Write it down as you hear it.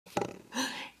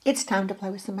It's time to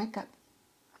play with some makeup.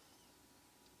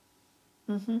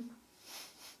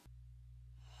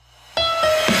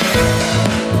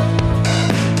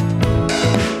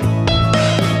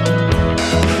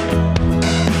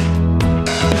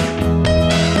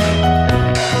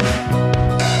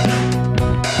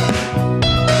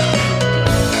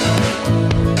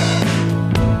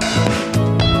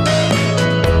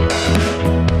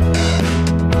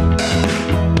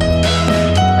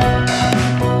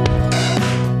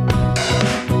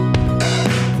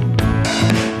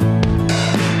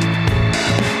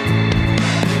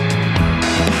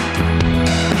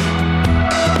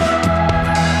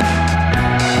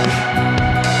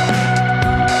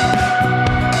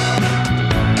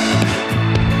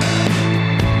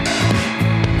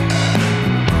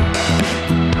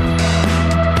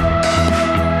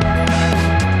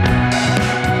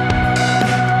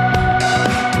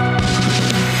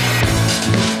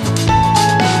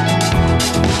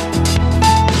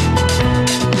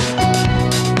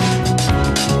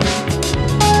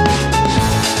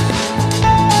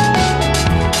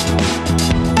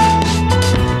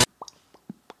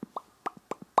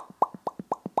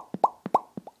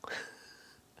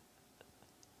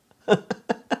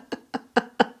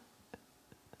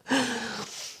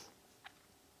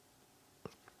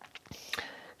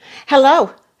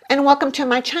 Hello, and welcome to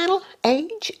my channel.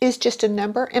 Age is just a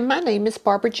number, and my name is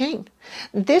Barbara Jean.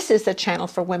 This is a channel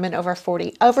for women over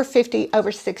 40, over 50,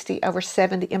 over 60, over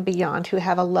 70, and beyond who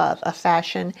have a love of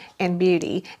fashion and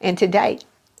beauty. And today,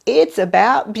 it's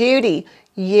about beauty.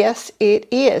 Yes, it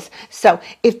is. So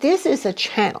if this is a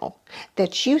channel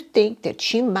that you think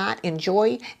that you might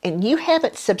enjoy and you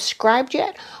haven't subscribed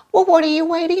yet, well, what are you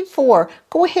waiting for?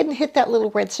 Go ahead and hit that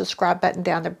little red subscribe button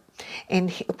down there. And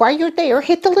while you're there,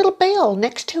 hit the little bell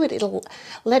next to it. It'll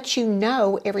let you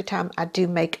know every time I do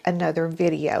make another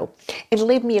video. And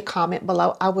leave me a comment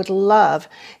below. I would love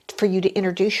for you to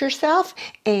introduce yourself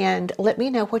and let me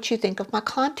know what you think of my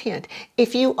content.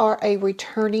 If you are a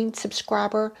returning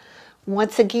subscriber,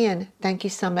 once again, thank you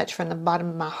so much from the bottom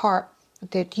of my heart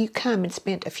that you come and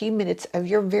spend a few minutes of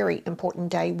your very important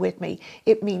day with me.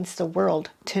 It means the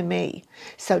world to me.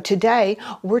 So today,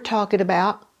 we're talking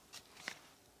about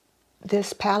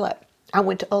this palette. I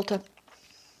went to Ulta,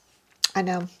 I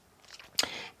know,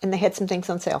 and they had some things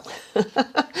on sale.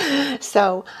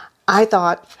 So I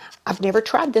thought, I've never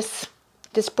tried this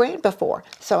brand before,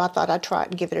 so I thought I'd try it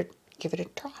and give it a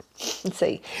try. Let's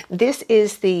see. This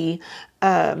is the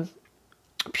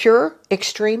PUR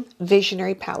Extreme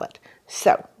Visionary Palette.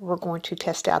 So we're going to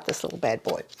test out this little bad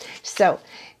boy. So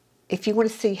if you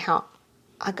want to see how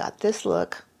I got this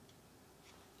look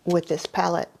with this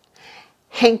palette,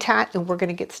 hang tight and we're going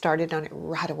to get started on it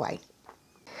right away.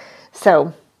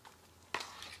 So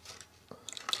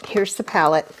here's the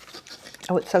palette.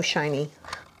 Oh, it's so shiny.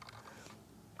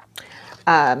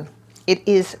 It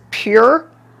is PUR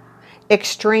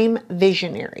Extreme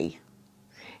Visionary.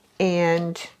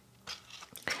 And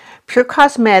PUR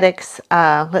Cosmetics,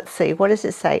 let's see, what does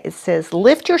it say? It says,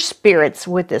 lift your spirits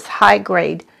with this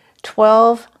high-grade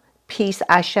 12-piece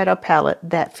eyeshadow palette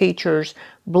that features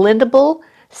blendable,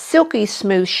 silky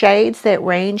smooth shades that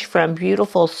range from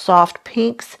beautiful soft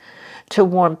pinks to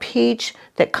warm peach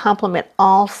that complement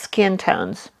all skin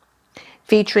tones,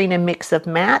 featuring a mix of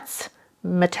mattes,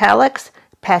 metallics,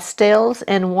 pastels,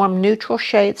 and warm neutral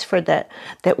shades for that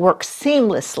work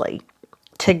seamlessly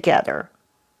together.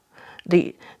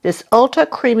 This Ultra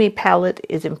Creamy palette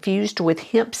is infused with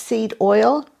hemp seed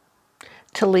oil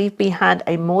to leave behind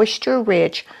a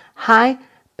moisture-rich, high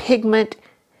pigment,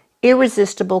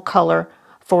 irresistible color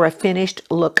for a finished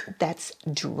look that's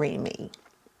dreamy.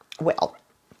 Well,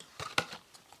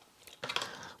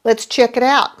 let's check it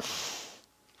out.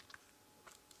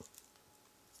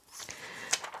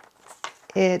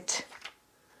 It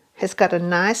has got a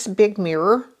nice big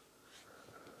mirror.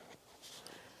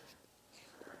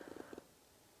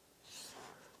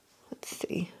 Let's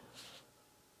see.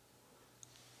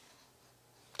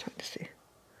 Trying to see.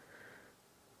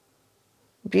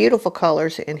 Beautiful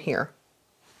colors in here.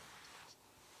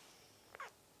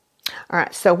 All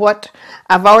right, so what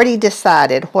I've already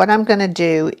decided, what I'm going to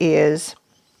do is,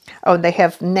 oh, they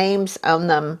have names on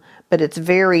them, but it's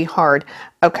very hard.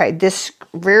 Okay, this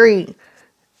very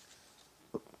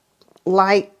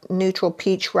light neutral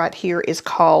peach right here is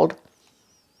called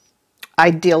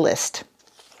Idealist.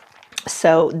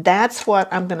 So that's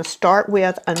what I'm going to start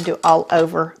with and do all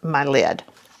over my lid.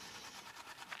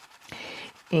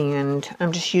 And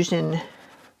I'm just using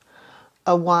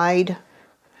a wide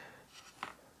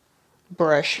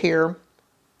brush here.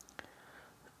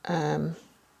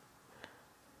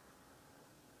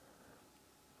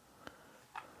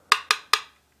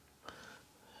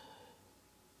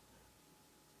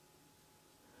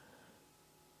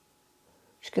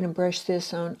 Just going to brush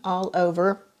this on all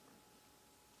over.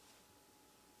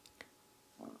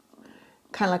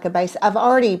 Kind of like a base. I've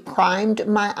already primed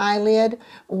my eyelid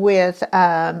with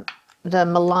the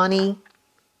Milani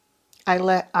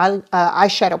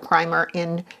eyeshadow primer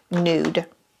in Nude.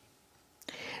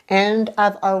 And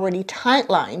I've already tight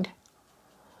lined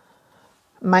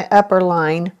my upper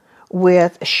line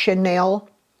with Chanel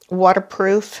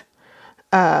waterproof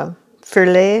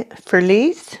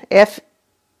Feuilles,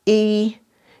 F-E-U-I-L-L-E-S.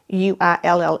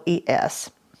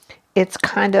 It's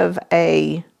kind of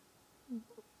a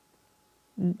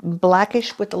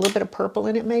blackish with a little bit of purple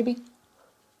in it, maybe.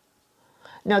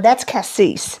 No, that's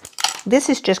Cassis. This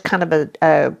is just kind of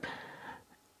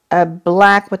a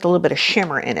black with a little bit of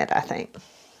shimmer in it, I think.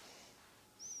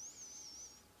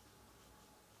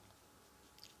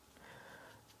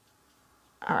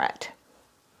 All right.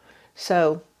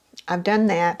 So I've done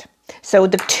that. So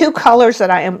the two colors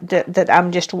that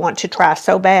I'm just want to try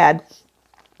so bad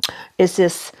is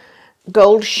this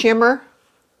gold shimmer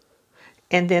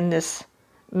and then this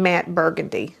matte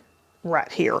burgundy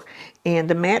right here. And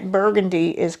the matte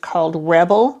burgundy is called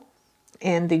Rebel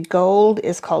and the gold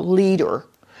is called Leader.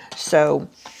 So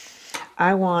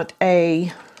I want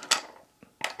a,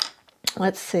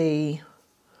 let's see,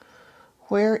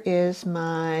 where is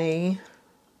my,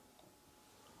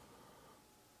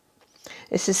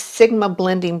 this is Sigma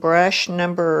blending brush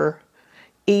number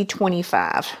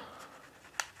E25.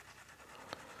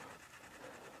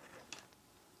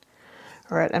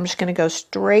 All right, I'm just going to go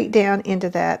straight down into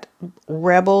that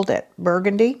Rebel, that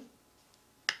burgundy.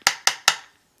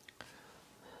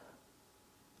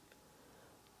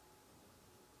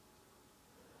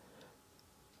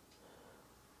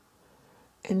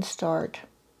 And start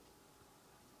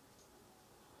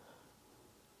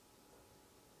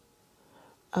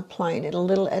applying it a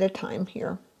little at a time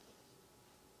here.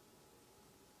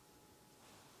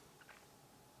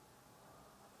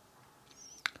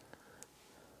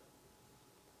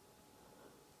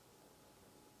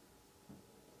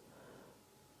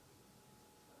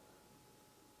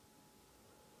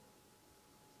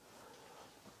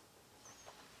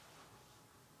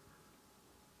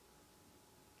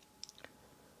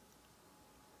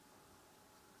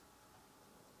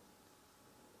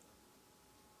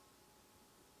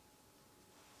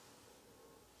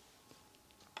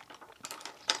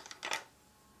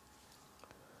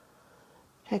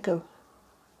 Take a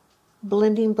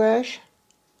blending brush,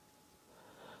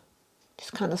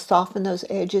 just kind of soften those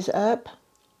edges up.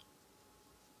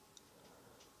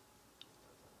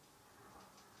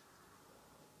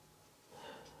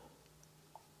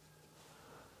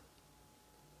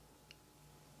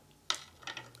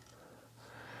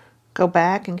 Go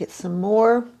back and get some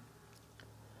more.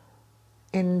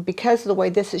 And because of the way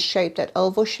this is shaped, that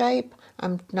oval shape,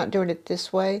 I'm not doing it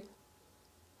this way.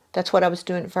 That's what I was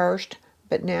doing first,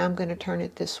 but now I'm going to turn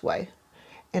it this way.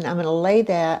 And I'm going to lay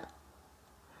that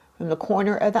from the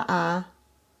corner of the eye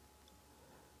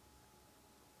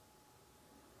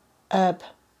up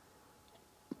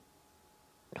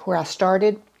where I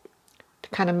started to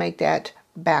kind of make that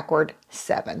backward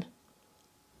 7.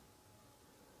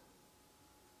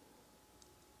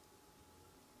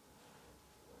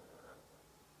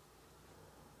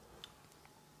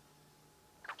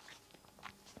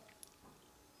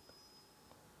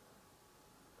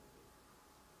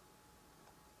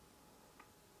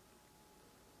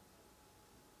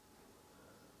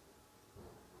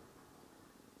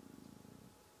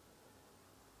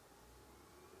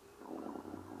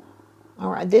 All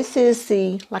right, this is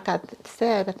the, like I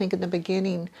said, I think in the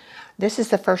beginning, this is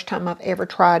the first time I've ever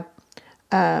tried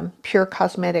PUR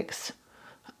Cosmetics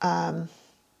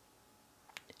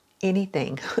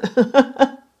anything.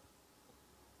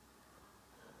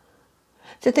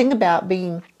 The thing about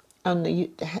being on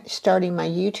the starting my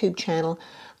YouTube channel,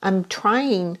 I'm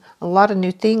trying a lot of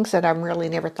new things that I really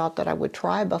never thought that I would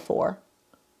try before.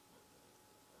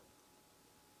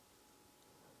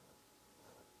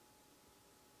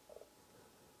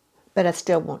 But I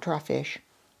still won't try fish.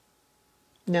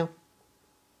 No.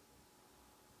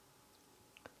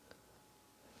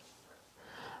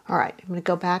 All right, I'm going to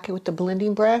go back with the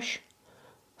blending brush,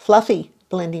 fluffy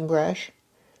blending brush,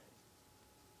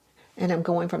 and I'm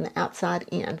going from the outside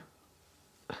in.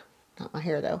 Not my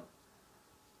hair though.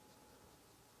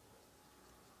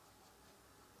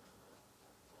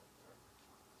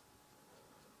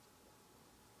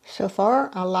 So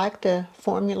far, I like the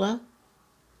formula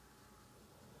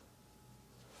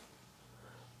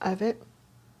of it.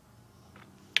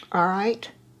 All right,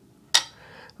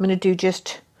 I'm going to do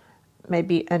just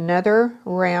maybe another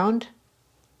round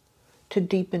to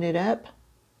deepen it up.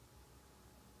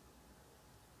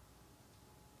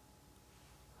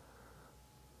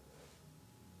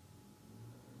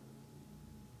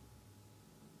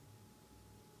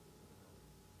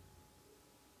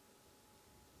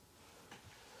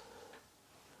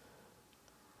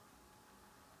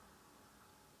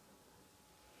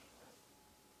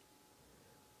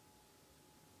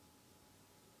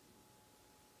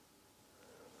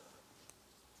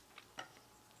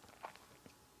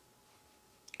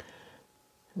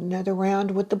 Another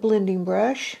round with the blending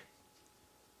brush.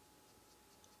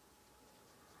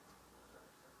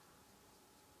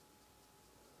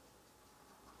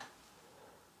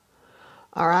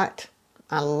 All right,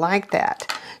 I like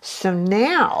that. So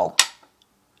now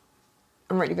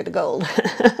I'm ready for the gold.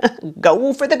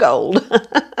 Go for the gold.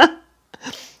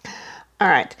 All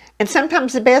right, and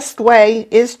sometimes the best way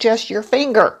is just your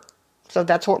finger. So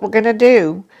that's what we're going to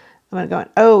do. I'm going to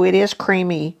go, oh, it is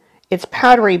creamy. It's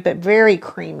powdery, but very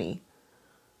creamy.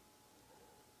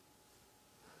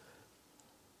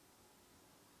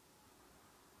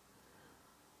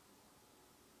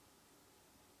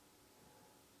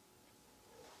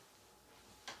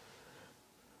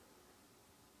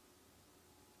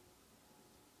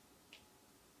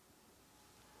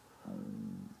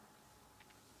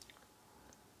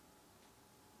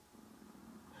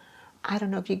 I don't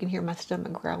know if you can hear my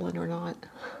stomach growling or not.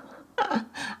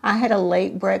 I had a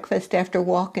late breakfast after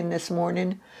walking this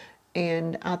morning,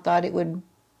 and I thought it would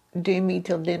do me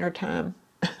till dinner time.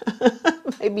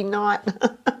 Maybe not.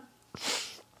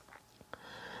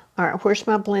 All right, where's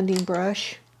my blending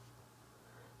brush?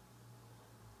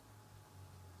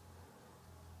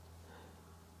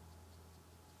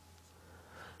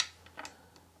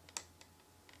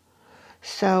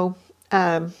 So,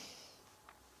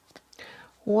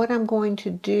 what I'm going to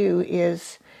do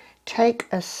is take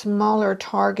a smaller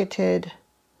targeted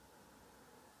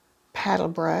paddle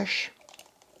brush.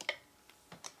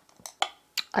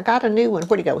 I got a new one.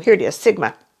 Where'd it go? Here it is,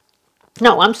 Sigma.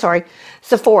 No, I'm sorry,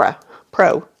 Sephora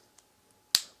Pro.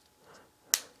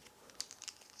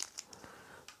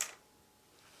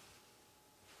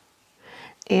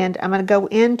 And I'm going to go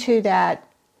into that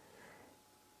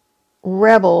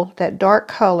Rebel, that dark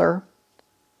color,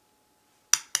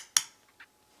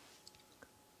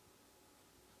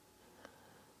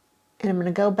 and I'm going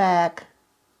to go back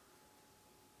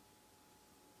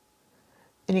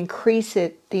and increase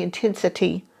it, the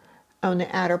intensity on the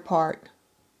outer part.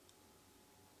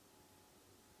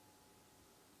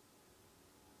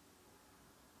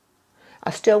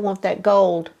 I still want that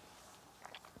gold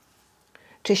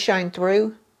to shine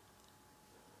through.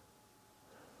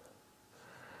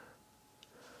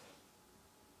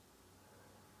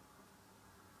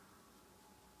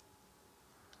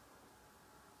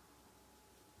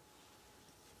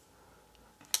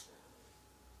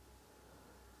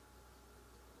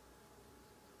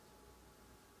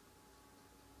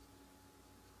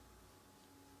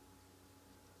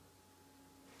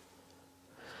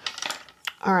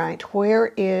 All right,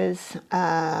 where is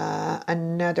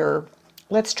another?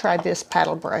 Let's try this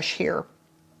paddle brush here.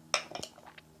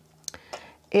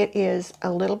 It is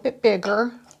a little bit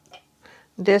bigger.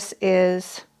 This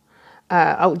is,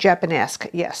 oh,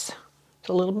 Japanesque, yes. It's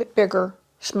a little bit bigger,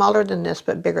 smaller than this,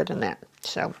 but bigger than that.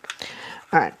 So,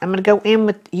 all right, I'm going to go in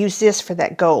with, use this for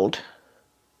that gold.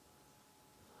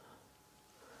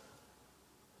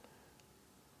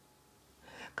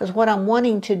 Because what I'm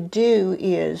wanting to do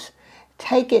is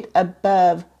take it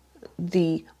above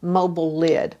the mobile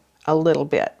lid a little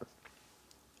bit.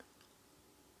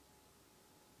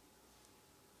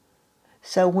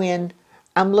 So when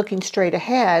I'm looking straight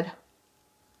ahead,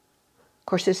 of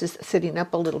course this is sitting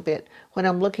up a little bit, when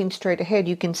I'm looking straight ahead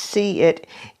you can see it,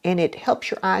 and it helps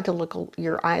your eye to look,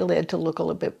 your eyelid to look a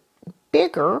little bit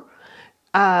bigger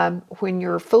when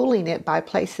you're fooling it by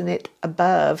placing it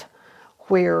above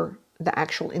where the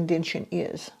actual indentation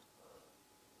is.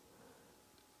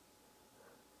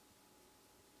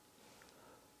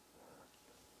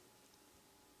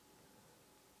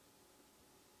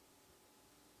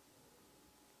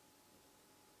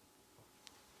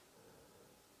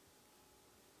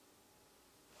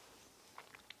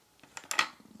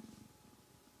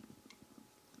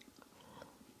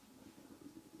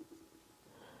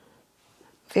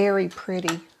 Very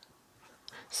pretty.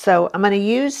 So I'm going to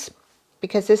use,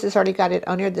 because this has already got it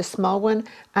on here, the small one,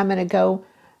 I'm going to go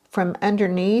from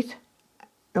underneath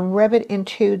and rub it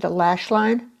into the lash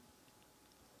line.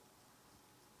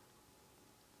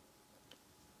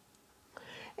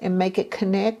 And make it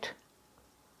connect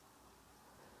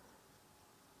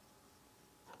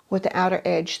with the outer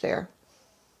edge there.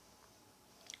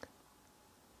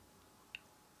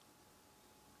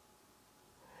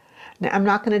 Now I'm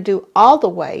not going to do all the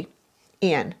way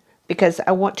in because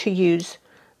I want to use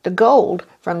the gold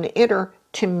from the inner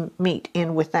to meet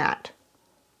in with that.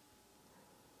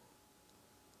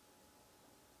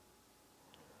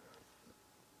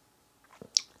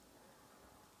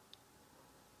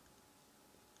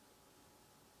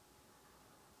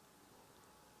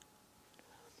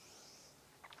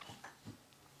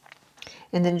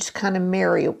 And then just kind of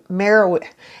marry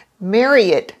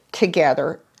it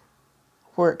together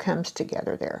where it comes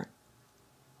together there.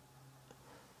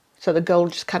 So the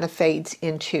gold just kind of fades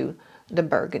into the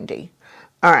burgundy.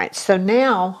 All right, so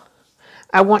now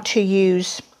I want to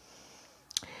use,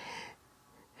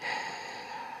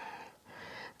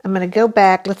 I'm going to go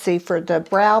back, let's see, for the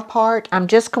brow part, I'm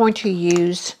just going to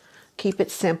use, keep it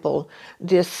simple,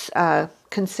 this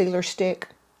concealer stick.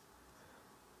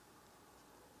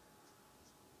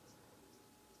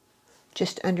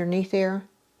 Just underneath there,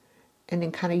 and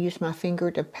then kind of use my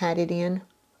finger to pat it in.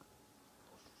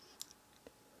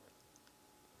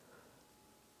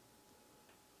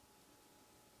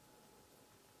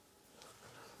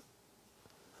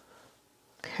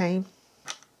 Okay.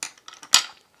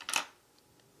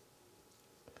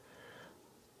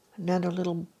 Another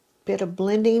little bit of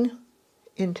blending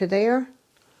into there.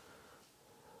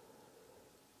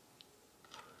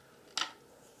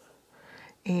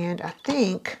 And I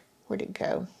think, where'd it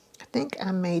go? I think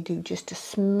I may do just a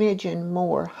smidgen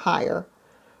more higher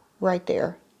right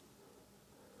there.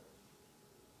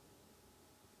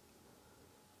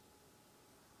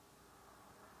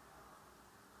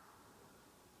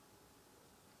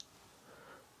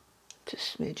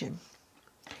 Just a smidgen.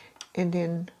 And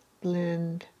then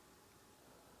blend.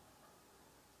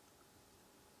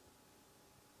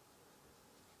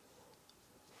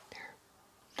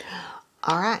 There.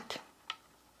 All right.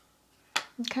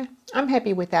 Okay, I'm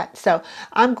happy with that. So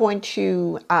I'm going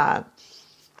to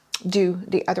do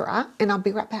the other eye, and I'll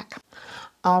be right back.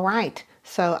 All right,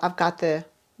 so I've got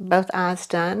both eyes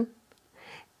done,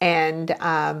 and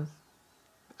I'm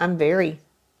very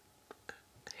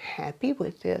happy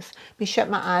with this. Let me shut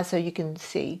my eyes so you can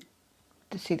see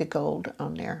the gold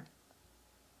on there.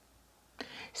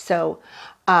 So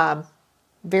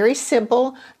very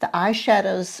simple. The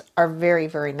eyeshadows are very,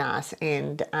 very nice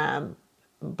and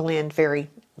blend very,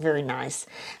 very nice.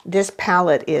 This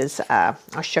palette is,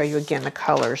 I'll show you again the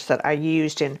colors that I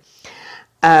used in.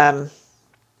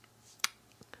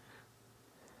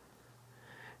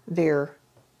 They're,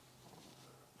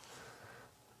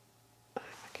 I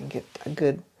can get a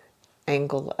good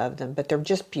angle of them, but they're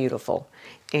just beautiful.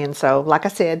 And so, like I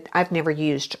said, I've never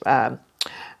used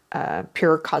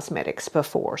PUR Cosmetics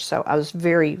before, so I was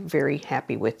very, very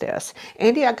happy with this.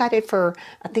 Andy, I got it for,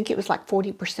 I think it was like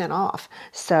 40% off.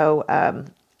 So I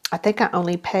think I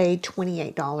only paid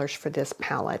 $28 for this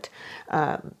palette.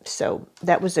 So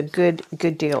that was a good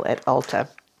deal at Ulta.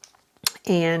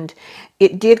 And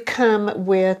it did come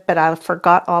with, but I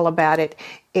forgot all about it,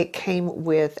 it came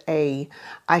with a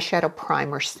eyeshadow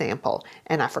primer sample,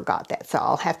 and I forgot that. So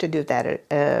I'll have to do that,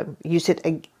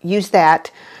 use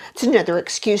that. It's another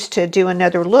excuse to do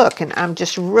another look, and I'm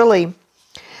just really,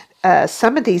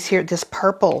 some of these here, this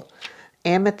purple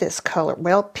amethyst color,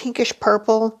 well, pinkish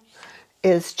purple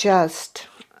is just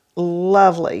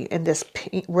lovely, and this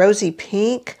pink, rosy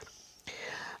pink,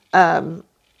 they're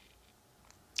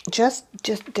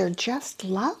just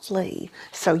lovely.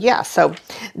 So yeah, so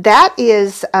that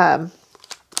is my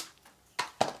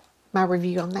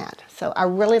review on that. So I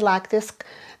really like this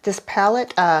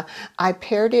palette. I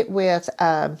paired it with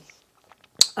the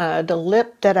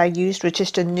lip that I used, with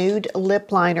just a nude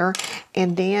lip liner,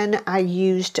 and then I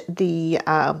used the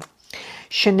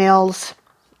Chanel's,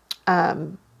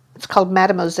 it's called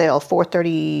Mademoiselle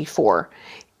 434,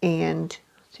 and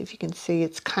see if you can see,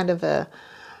 it's kind of a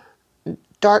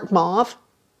dark mauve,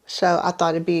 so I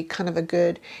thought it'd be kind of a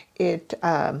good, it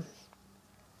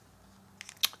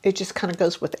just kind of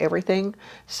goes with everything,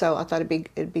 so I thought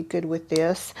it'd be good with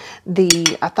this.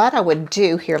 I thought I would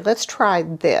do here, let's try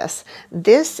this.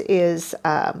 This is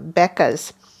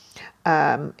Becca's,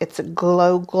 it's a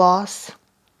glow gloss,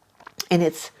 and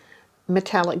it's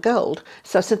metallic gold.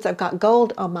 So since I've got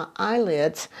gold on my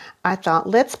eyelids, I thought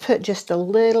let's put just a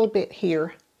little bit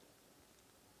here.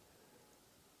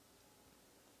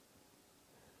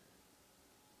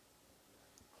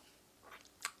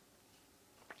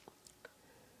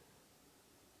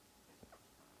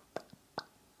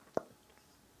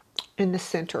 In the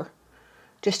center,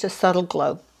 just a subtle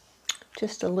glow,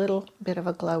 just a little bit of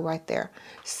a glow right there.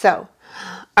 So,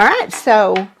 all right,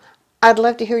 so I'd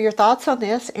love to hear your thoughts on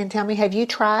this, and tell me, have you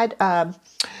tried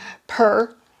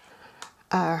PUR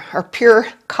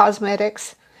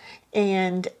Cosmetics,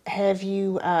 and have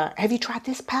you tried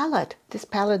this palette? This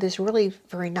palette is really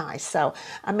very nice, so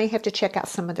I may have to check out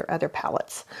some of their other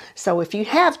palettes. So if you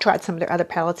have tried some of their other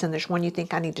palettes and there's one you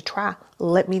think I need to try,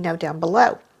 let me know down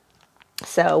below.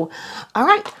 So, all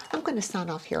right, I'm going to sign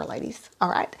off here, ladies.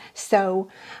 All right, so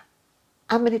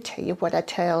I'm going to tell you what I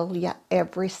tell you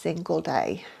every single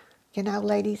day. You know,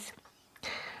 ladies,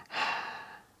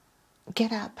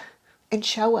 get up and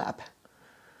show up,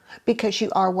 because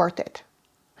you are worth it.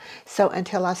 So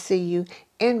until I see you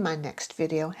in my next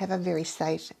video, have a very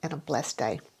safe and a blessed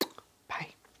day.